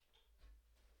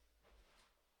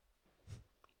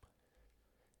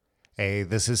Hey,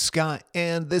 this is Scott,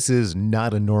 and this is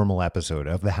not a normal episode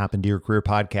of the Happen to Your Career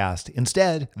podcast.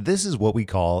 Instead, this is what we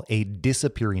call a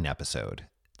disappearing episode.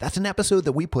 That's an episode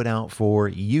that we put out for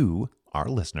you, our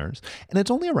listeners, and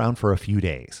it's only around for a few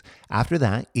days. After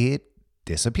that, it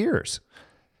disappears.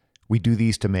 We do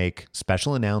these to make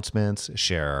special announcements,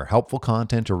 share helpful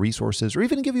content or resources, or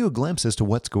even give you a glimpse as to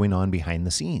what's going on behind the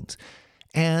scenes.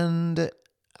 And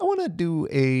I want to do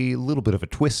a little bit of a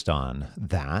twist on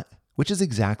that, which is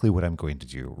exactly what I'm going to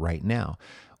do right now.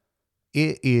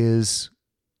 It is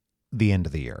the end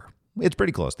of the year. It's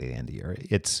pretty close to the end of the year.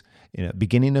 It's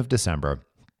beginning of December.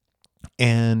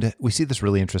 And we see this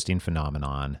really interesting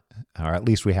phenomenon, or at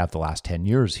least we have the last 10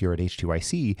 years here at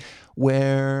H2IC,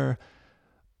 where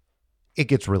it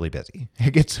gets really busy.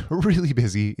 It gets really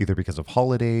busy either because of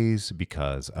holidays,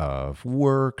 because of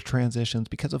work transitions,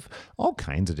 because of all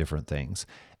kinds of different things.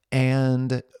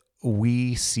 And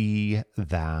we see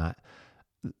that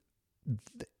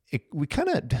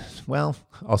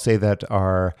I'll say that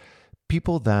our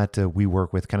people that we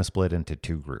work with kind of split into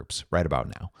two groups right about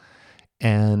now.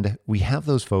 And we have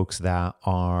those folks that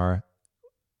are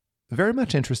very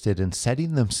much interested in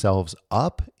setting themselves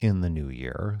up in the new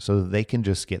year so that they can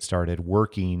just get started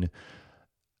working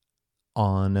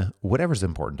on whatever's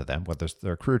important to them, whether it's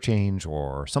their career change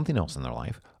or something else in their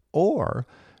life. Or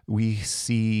we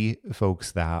see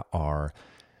folks that are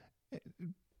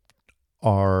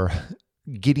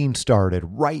getting started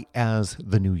right as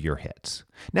the new year hits.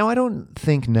 Now, I don't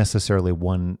think necessarily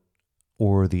one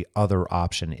or the other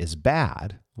option is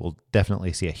bad. We'll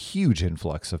definitely see a huge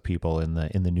influx of people in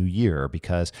the new year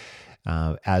because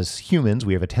as humans,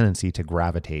 we have a tendency to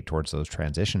gravitate towards those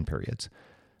transition periods.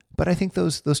 But I think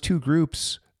those two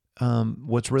groups,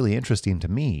 what's really interesting to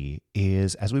me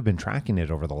is as we've been tracking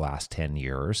it over the last 10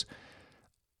 years,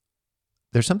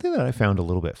 there's something that I found a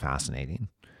little bit fascinating.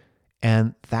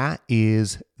 And that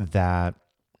is that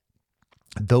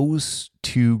those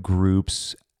two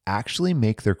groups actually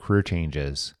make their career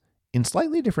changes in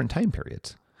slightly different time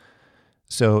periods.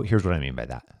 So here's what I mean by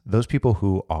that. Those people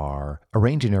who are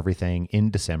arranging everything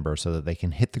in December so that they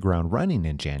can hit the ground running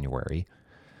in January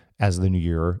as the new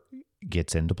year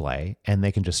gets into play, and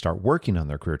they can just start working on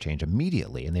their career change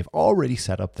immediately. And they've already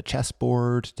set up the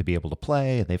chessboard to be able to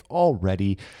play, and they've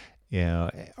already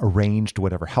arranged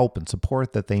whatever help and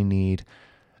support that they need.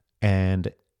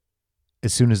 And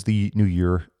as soon as the new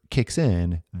year kicks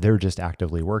in, they're just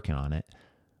actively working on it.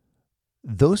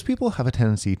 Those people have a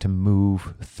tendency to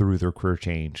move through their career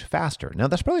change faster. Now,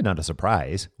 that's probably not a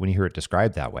surprise when you hear it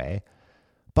described that way,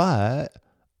 but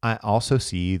I also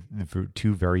see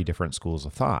two very different schools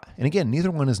of thought. And again,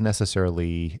 neither one is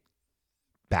necessarily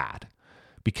bad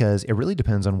because it really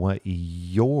depends on what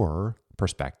your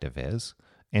perspective is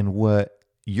and what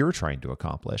you're trying to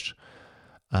accomplish.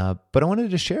 But I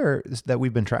wanted to share that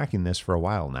we've been tracking this for a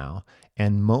while now,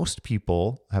 and most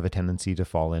people have a tendency to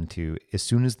fall into, as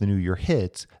soon as the new year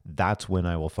hits, that's when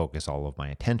I will focus all of my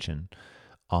attention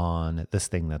on this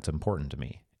thing that's important to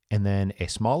me. And then a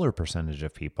smaller percentage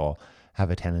of people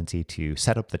have a tendency to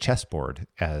set up the chessboard,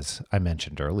 as I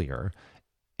mentioned earlier.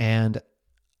 And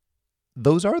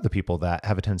those are the people that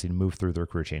have a tendency to move through their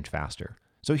career change faster.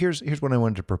 So here's what I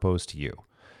wanted to propose to you.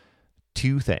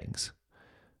 Two things.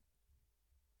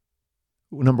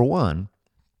 Number one,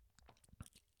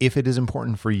 if it is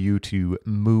important for you to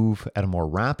move at a more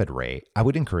rapid rate, I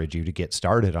would encourage you to get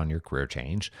started on your career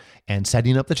change and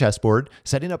setting up the chessboard,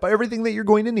 setting up everything that you're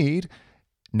going to need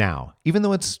now, even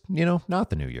though it's, not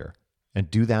the new year. And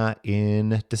do that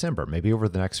in December, maybe over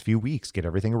the next few weeks, get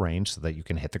everything arranged so that you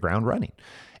can hit the ground running.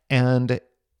 And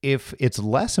if it's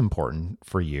less important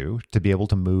for you to be able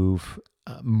to move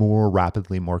more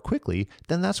rapidly, more quickly,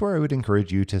 then that's where I would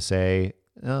encourage you to say,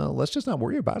 let's just not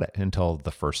worry about it until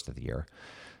the first of the year.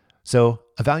 So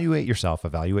evaluate yourself,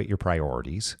 evaluate your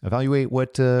priorities, evaluate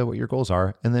what your goals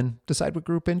are, and then decide what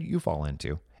group you fall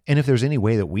into. And if there's any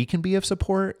way that we can be of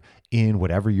support in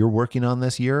whatever you're working on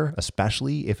this year,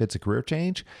 especially if it's a career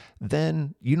change,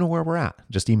 then you know where we're at.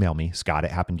 Just email me,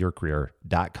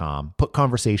 scott@happentoyourcareer.com. Put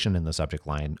conversation in the subject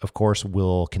line. Of course,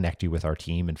 we'll connect you with our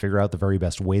team and figure out the very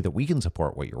best way that we can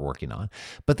support what you're working on.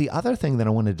 But the other thing that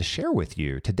I wanted to share with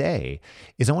you today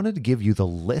is I wanted to give you the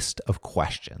list of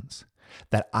questions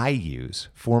that I use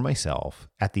for myself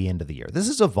at the end of the year. This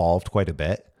has evolved quite a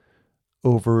bit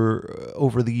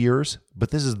over the years, but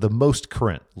this is the most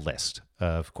current list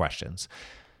of questions.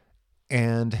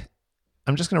 And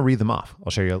I'm just going to read them off. I'll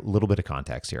show you a little bit of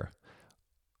context here.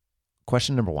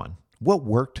 Question number one, what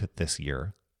worked this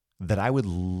year that I would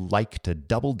like to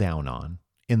double down on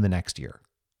in the next year?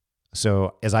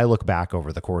 So as I look back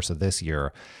over the course of this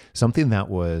year, something that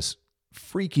was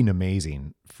freaking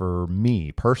amazing for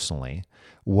me personally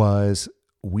was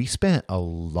we spent a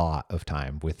lot of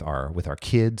time with our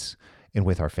kids and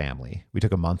with our family. We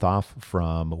took a month off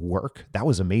from work. That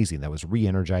was amazing. That was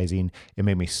re-energizing. It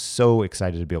made me so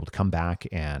excited to be able to come back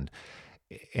and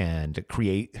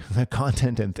create the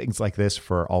content and things like this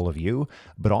for all of you,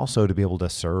 but also to be able to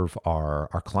serve our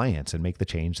clients and make the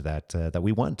change that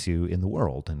we want to in the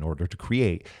world in order to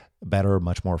create better,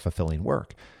 much more fulfilling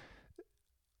work.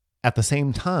 At the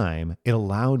same time, it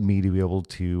allowed me to be able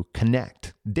to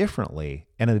connect differently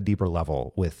and at a deeper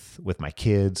level with my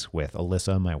kids, with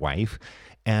Alyssa, my wife,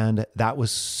 and that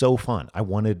was so fun. I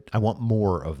want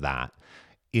more of that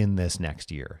in this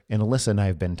next year. And Alyssa and I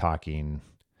have been talking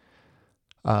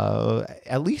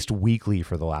at least weekly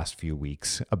for the last few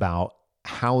weeks about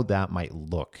how that might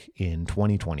look in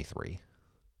 2023.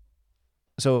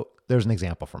 So there's an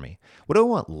example for me. What do I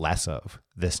want less of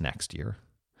this next year?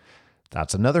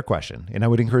 That's another question. And I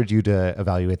would encourage you to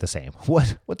evaluate the same.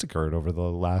 What's occurred over the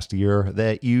last year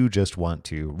that you just want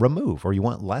to remove or you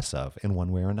want less of in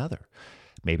one way or another?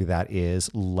 Maybe that is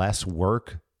less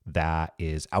work that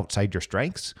is outside your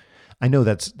strengths. I know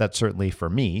that's certainly for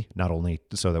me, not only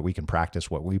so that we can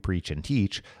practice what we preach and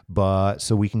teach, but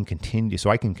so I can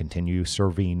continue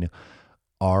serving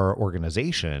our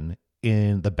organization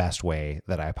in the best way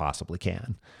that I possibly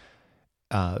can.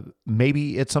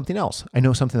 Maybe it's something else. I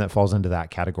know something that falls into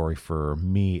that category for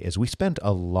me is we spent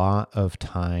a lot of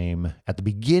time at the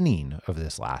beginning of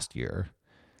this last year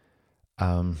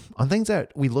on things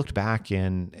that we looked back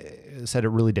and said it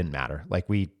really didn't matter. Like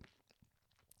we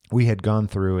had gone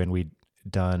through and we'd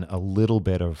done a little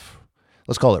bit of,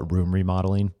 let's call it room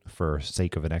remodeling for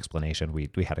sake of an explanation. We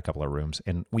had a couple of rooms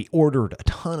and we ordered a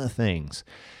ton of things.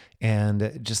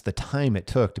 And just the time it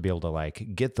took to be able to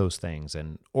get those things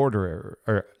and order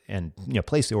and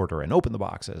place the order and open the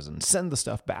boxes and send the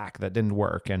stuff back that didn't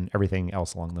work and everything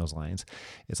else along those lines.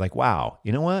 It's like, wow,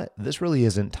 you know what? This really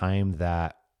isn't time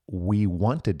that we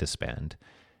wanted to spend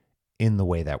in the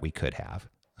way that we could have.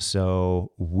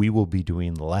 So we will be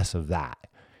doing less of that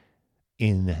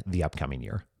in the upcoming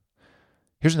year.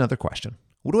 Here's another question.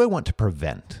 What do I want to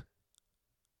prevent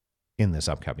in this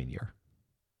upcoming year?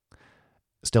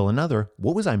 Still another,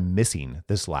 what was I missing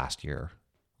this last year?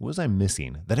 What was I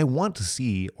missing that I want to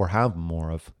see or have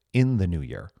more of in the new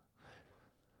year?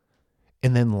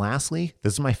 And then lastly,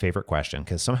 this is my favorite question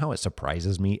because somehow it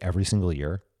surprises me every single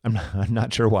year. I'm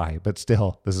not sure why, but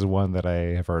still, this is one that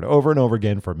I have heard over and over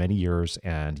again for many years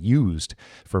and used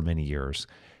for many years.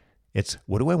 It's,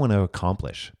 what do I want to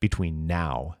accomplish between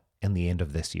now and the end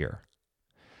of this year?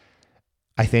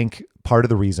 I think part of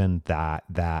the reason that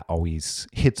always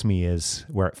hits me is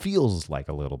where it feels like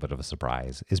a little bit of a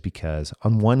surprise is because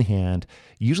on one hand,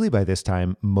 usually by this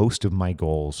time, most of my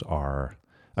goals are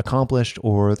accomplished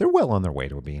or they're well on their way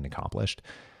to being accomplished.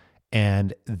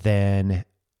 And then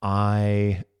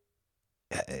I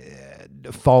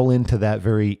fall into that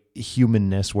very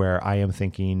humanness where I am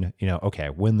thinking, okay,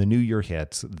 when the new year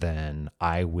hits, then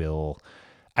I will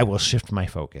shift my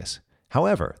focus.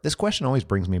 However, this question always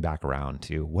brings me back around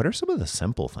to what are some of the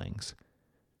simple things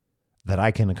that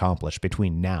I can accomplish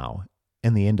between now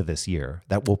and the end of this year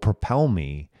that will propel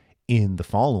me in the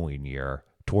following year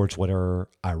towards where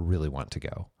I really want to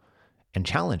go and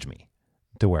challenge me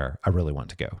to where I really want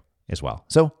to go as well.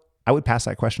 So I would pass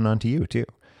that question on to you too.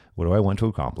 What do I want to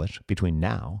accomplish between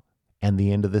now and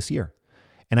the end of this year?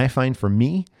 And I find for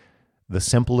me, the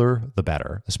simpler, the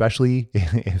better, especially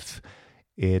if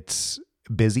it's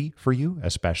busy for you,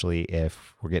 especially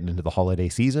if we're getting into the holiday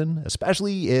season,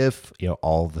 especially if,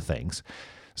 all the things.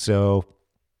 So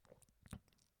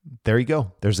there you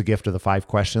go. There's a gift of the 5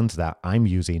 questions that I'm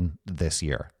using this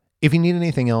year. If you need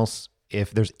anything else,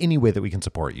 if there's any way that we can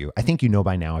support you, I think you know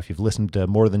by now, if you've listened to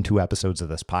more than 2 episodes of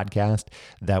this podcast,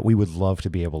 that we would love to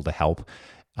be able to help.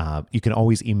 You can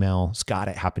always email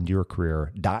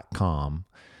scott@happenedtoyourcareer.com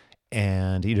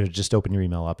and just open your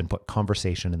email up and put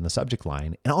conversation in the subject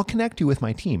line, and I'll connect you with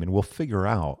my team and we'll figure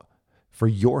out for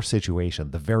your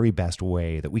situation the very best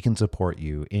way that we can support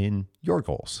you in your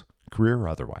goals, career or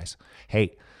otherwise.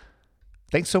 Hey,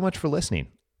 thanks so much for listening.